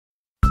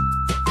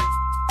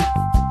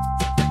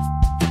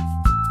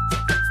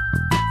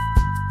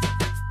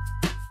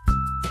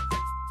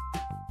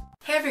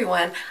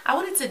everyone, I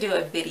wanted to do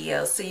a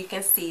video so you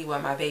can see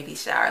what my baby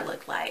shower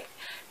looked like.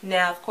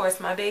 Now, of course,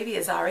 my baby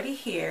is already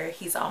here.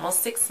 He's almost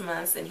 6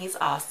 months and he's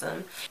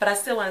awesome, but I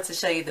still wanted to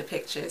show you the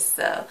pictures,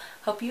 so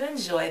hope you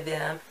enjoy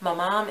them. My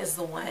mom is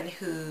the one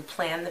who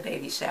planned the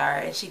baby shower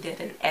and she did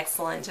an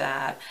excellent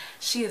job.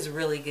 She is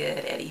really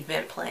good at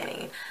event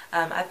planning.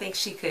 I think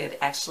she could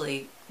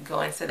actually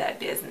go into that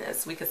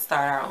business. We could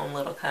start our own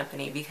little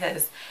company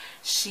because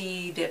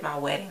she did my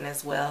wedding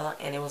as well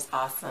and it was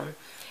awesome.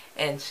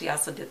 And she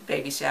also did the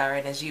baby shower,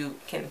 and as you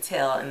can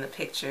tell in the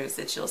pictures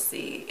that you'll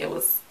see, it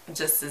was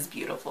just as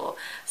beautiful.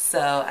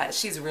 So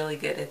she's really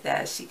good at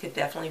that. She could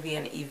definitely be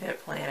an event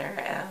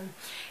planner,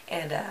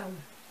 and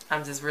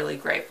I'm just really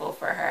grateful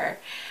for her.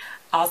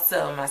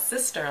 Also, my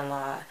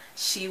sister-in-law,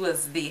 she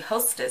was the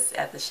hostess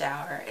at the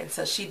shower, and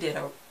so she did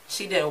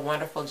a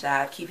wonderful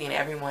job keeping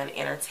everyone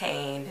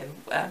entertained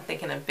and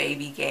thinking of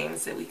baby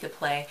games that we could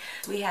play.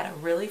 We had a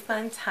really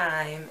fun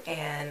time,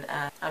 and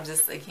I'm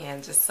just,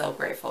 again, just so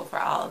grateful for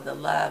all of the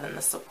love and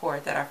the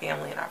support that our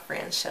family and our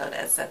friends showed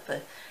us at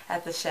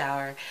the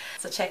shower.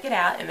 So check it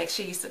out and make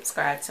sure you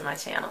subscribe to my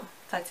channel.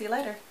 Talk to you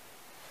later.